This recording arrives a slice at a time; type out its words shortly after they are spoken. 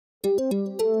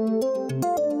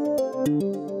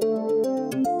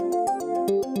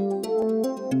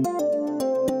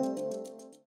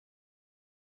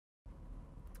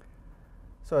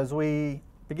So as we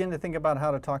begin to think about how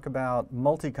to talk about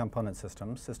multi-component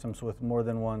systems, systems with more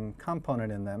than one component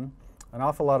in them, an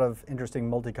awful lot of interesting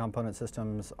multi-component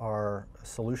systems are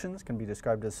solutions, can be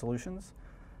described as solutions.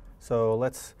 So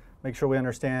let's make sure we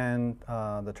understand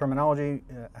the terminology,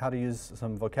 how to use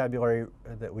some vocabulary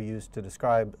that we use to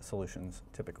describe solutions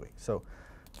typically. So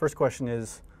first question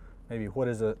is maybe what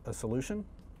is a solution?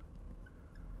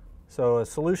 So a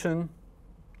solution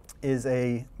is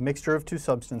a mixture of two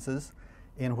substances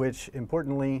in which,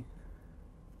 importantly,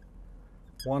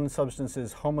 one substance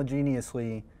is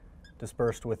homogeneously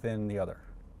dispersed within the other.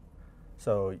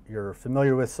 So you're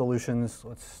familiar with solutions.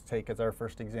 Let's take as our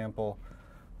first example,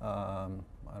 I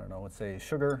don't know, let's say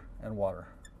sugar and water.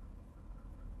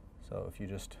 So if you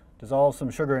just dissolve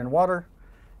some sugar in water,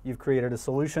 you've created a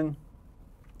solution.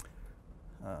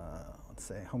 Let's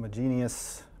say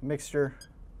homogeneous mixture.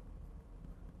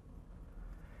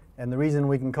 And the reason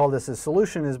we can call this a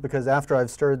solution is because after I've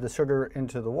stirred the sugar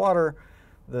into the water,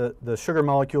 the sugar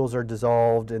molecules are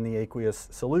dissolved in the aqueous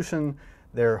solution.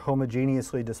 They're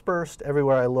homogeneously dispersed.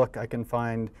 Everywhere I look, I can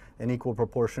find an equal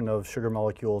proportion of sugar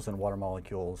molecules and water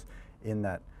molecules in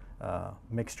that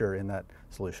mixture, in that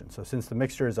solution. So since the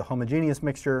mixture is a homogeneous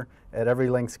mixture, at every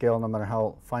length scale, no matter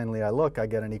how finely I look, I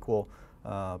get an equal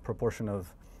proportion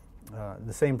of,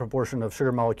 the same proportion of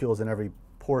sugar molecules in every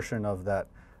portion of that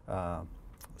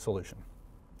solution.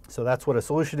 So that's what a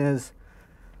solution is.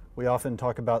 We often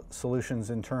talk about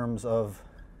solutions in terms of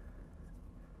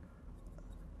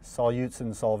solutes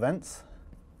and solvents.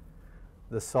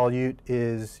 The solute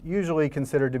is usually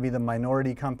considered to be the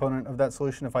minority component of that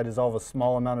solution. If I dissolve a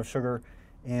small amount of sugar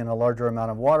in a larger amount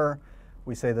of water,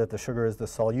 we say that the sugar is the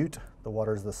solute, the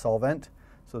water is the solvent.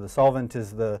 So the solvent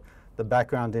is the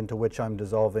background into which I'm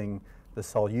dissolving the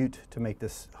solute to make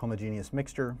this homogeneous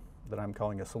mixture that I'm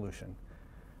calling a solution.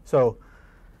 So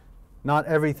not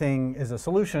everything is a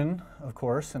solution, of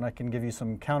course, and I can give you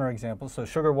some counterexamples. So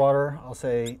sugar water, I'll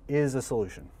say, is a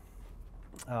solution.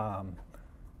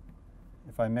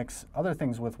 If I mix other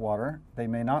things with water, they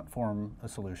may not form a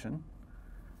solution.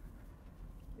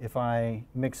 If I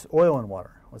mix oil and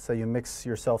water, let's say you mix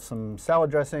yourself some salad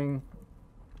dressing,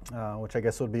 which I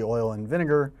guess would be oil and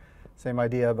vinegar, same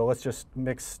idea, but let's just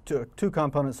mix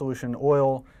two-component solution,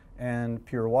 oil and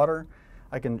pure water.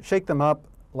 I can shake them up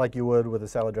like you would with a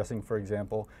salad dressing, for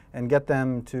example, and get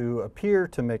them to appear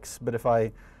to mix, but if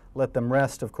I let them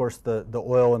rest, of course, the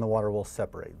oil and the water will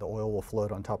separate. The oil will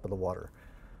float on top of the water.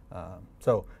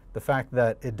 So the fact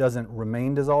that it doesn't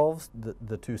remain dissolved,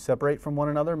 the two separate from one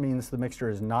another, means the mixture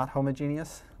is not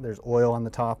homogeneous. There's oil on the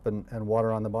top and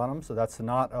water on the bottom, so that's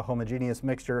not a homogeneous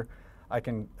mixture. I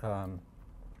can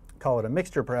call it a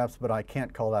mixture perhaps, but I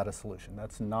can't call that a solution.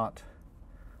 That's not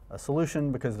a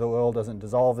solution because the oil doesn't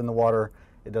dissolve in the water.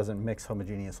 It doesn't mix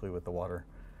homogeneously with the water.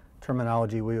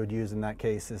 Terminology we would use in that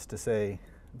case is to say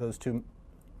those two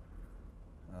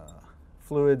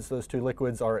fluids, those two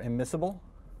liquids are immiscible,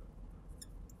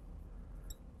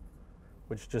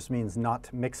 which just means not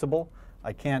mixable.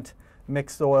 I can't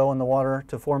mix the oil and the water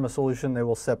to form a solution. They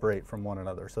will separate from one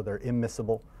another, so they're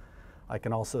immiscible. I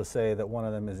can also say that one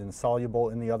of them is insoluble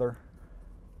in the other.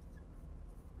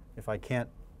 If I can't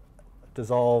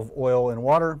dissolve oil in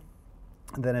water,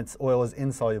 then oil is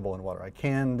insoluble in water. I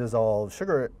can dissolve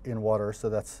sugar in water,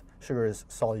 so sugar is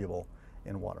soluble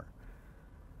in water.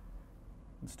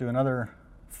 Let's do another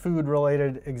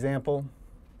food-related example.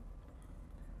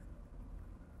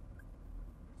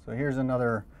 So here's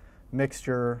another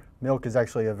mixture. Milk is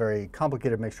actually a very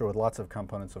complicated mixture with lots of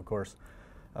components, of course.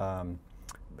 And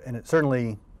it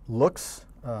certainly looks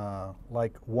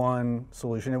like one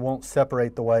solution. It won't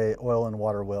separate the way oil and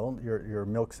water will. Your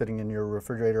milk sitting in your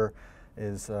refrigerator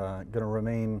is going to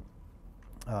remain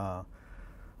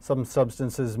some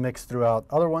substances mixed throughout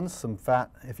other ones, some fat,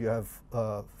 if you have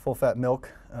full-fat milk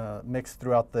mixed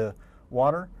throughout the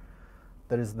water.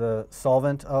 That is the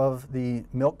solvent of the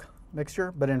milk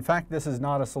mixture, but in fact this is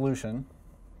not a solution.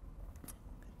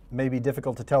 It may be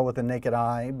difficult to tell with the naked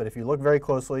eye, but if you look very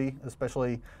closely,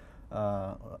 especially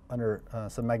under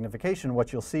some magnification,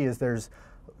 what you'll see is there's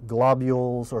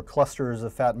globules or clusters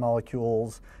of fat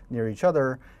molecules near each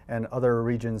other and other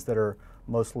regions that are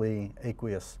mostly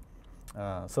aqueous.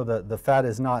 So the fat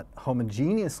is not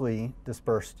homogeneously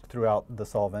dispersed throughout the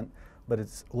solvent, but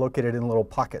it's located in little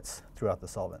pockets throughout the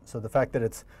solvent. So the fact that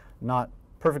it's not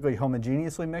perfectly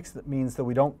homogeneously mixed, that means that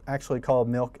we don't actually call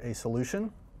milk a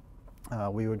solution.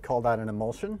 We would call that an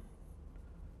emulsion.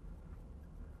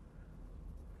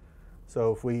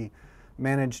 So if we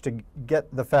manage to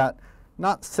get the fat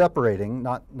not separating,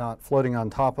 not floating on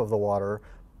top of the water,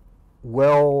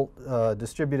 well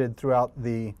distributed throughout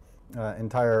the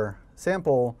entire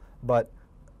sample, but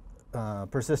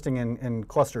persisting in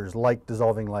clusters, like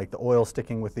dissolving like, the oil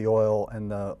sticking with the oil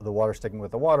and the water sticking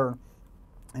with the water,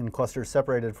 in clusters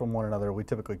separated from one another. We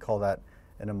typically call that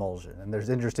an emulsion. And there's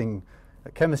interesting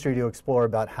chemistry to explore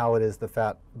about how it is the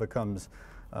fat becomes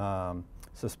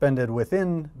suspended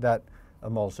within that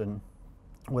emulsion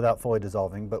without fully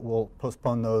dissolving, but we'll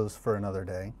postpone those for another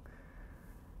day.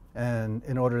 And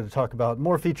in order to talk about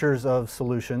more features of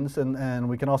solutions, and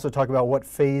we can also talk about what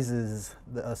phases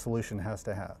a solution has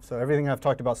to have. So everything I've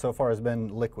talked about so far has been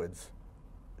liquids.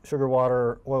 Sugar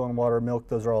water, oil and water, milk,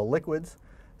 those are all liquids.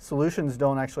 Solutions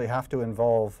don't actually have to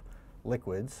involve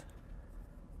liquids.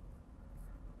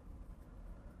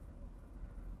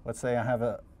 Let's say I have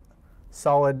a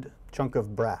solid chunk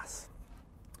of brass.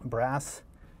 Brass,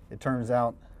 it turns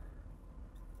out,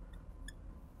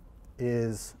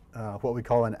 is what we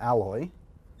call an alloy.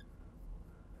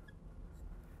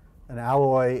 An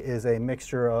alloy is a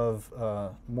mixture of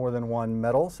more than one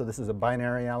metal. So this is a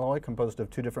binary alloy composed of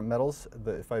two different metals.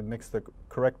 If I mix the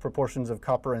correct proportions of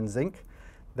copper and zinc,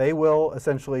 they will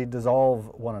essentially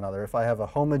dissolve one another. If I have a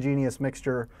homogeneous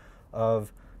mixture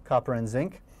of copper and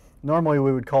zinc, normally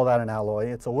we would call that an alloy.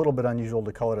 It's a little bit unusual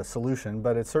to call it a solution,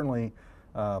 but it's certainly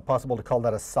possible to call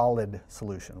that a solid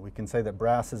solution. We can say that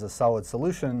brass is a solid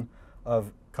solution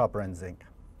of copper and zinc.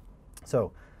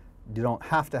 So you don't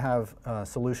have to have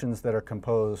solutions that are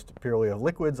composed purely of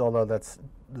liquids, although that's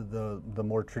the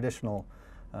more traditional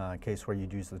case where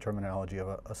you'd use the terminology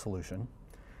of a solution.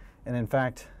 And in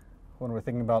fact, when we're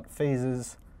thinking about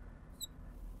phases,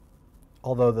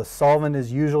 although the solvent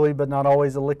is usually but not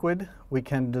always a liquid, we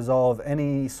can dissolve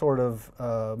any sort of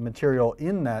material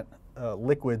in that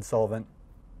liquid solvent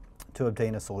to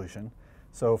obtain a solution.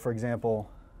 So for example,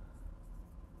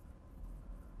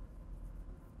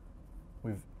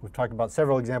 we've talked about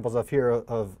several examples up here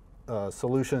of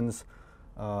solutions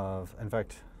of, in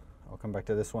fact, I'll come back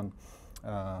to this one,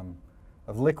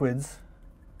 of liquids.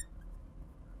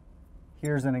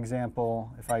 Here's an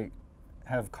example. If I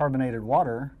have carbonated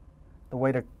water, the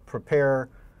way to prepare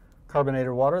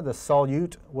carbonated water, the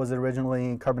solute was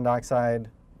originally carbon dioxide,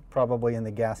 probably in the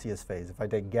gaseous phase. If I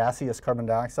take gaseous carbon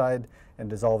dioxide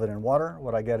and dissolve it in water,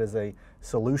 what I get is a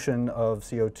solution of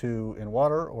CO2 in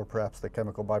water, or perhaps the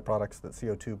chemical byproducts that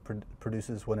CO2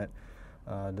 produces when it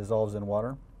dissolves in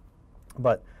water.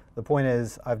 But the point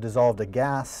is, I've dissolved a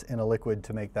gas in a liquid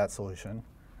to make that solution.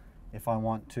 If I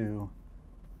want to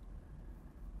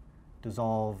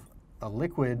dissolve a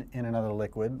liquid in another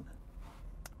liquid,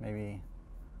 maybe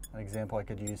an example I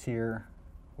could use here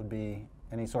would be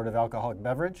any sort of alcoholic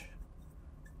beverage.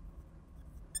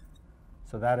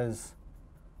 So that is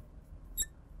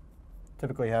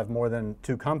typically have more than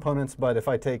two components, but if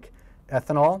I take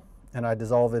ethanol and I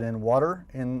dissolve it in water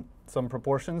in some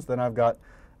proportions, then I've got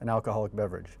an alcoholic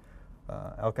beverage.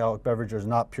 Alcoholic beverages are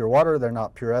not pure water, they're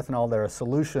not pure ethanol, they're a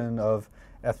solution of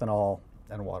ethanol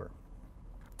and water.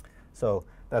 So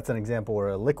that's an example where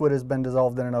a liquid has been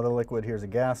dissolved in another liquid. Here's a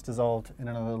gas dissolved in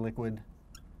another liquid.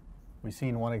 We've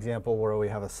seen one example where we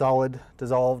have a solid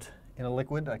dissolved in a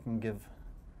liquid. I can give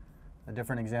a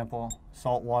different example.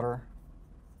 Salt water,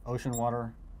 ocean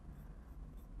water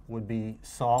would be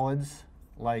solids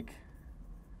like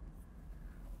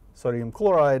sodium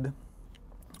chloride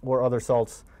or other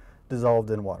salts dissolved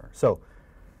in water. So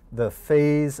the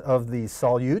phase of the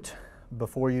solute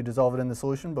before you dissolve it in the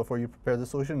solution, before you prepare the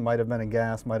solution, might have been a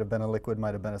gas, might have been a liquid,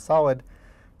 might have been a solid.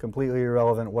 Completely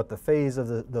irrelevant what the phase of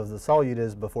the solute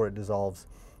is before it dissolves.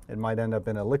 It might end up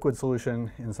in a liquid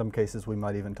solution. In some cases, we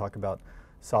might even talk about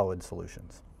solid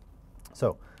solutions.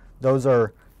 So those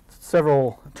are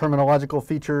several terminological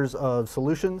features of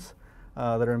solutions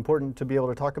that are important to be able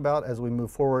to talk about as we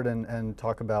move forward and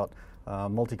talk about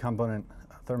multi-component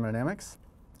thermodynamics.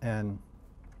 And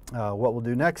what we'll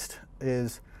do next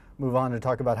is move on to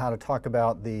talk about how to talk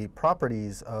about the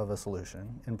properties of a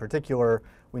solution. In particular,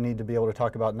 we need to be able to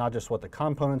talk about not just what the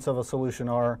components of a solution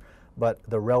are, but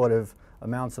the relative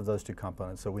amounts of those two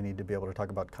components. So we need to be able to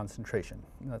talk about concentration.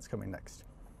 That's coming next.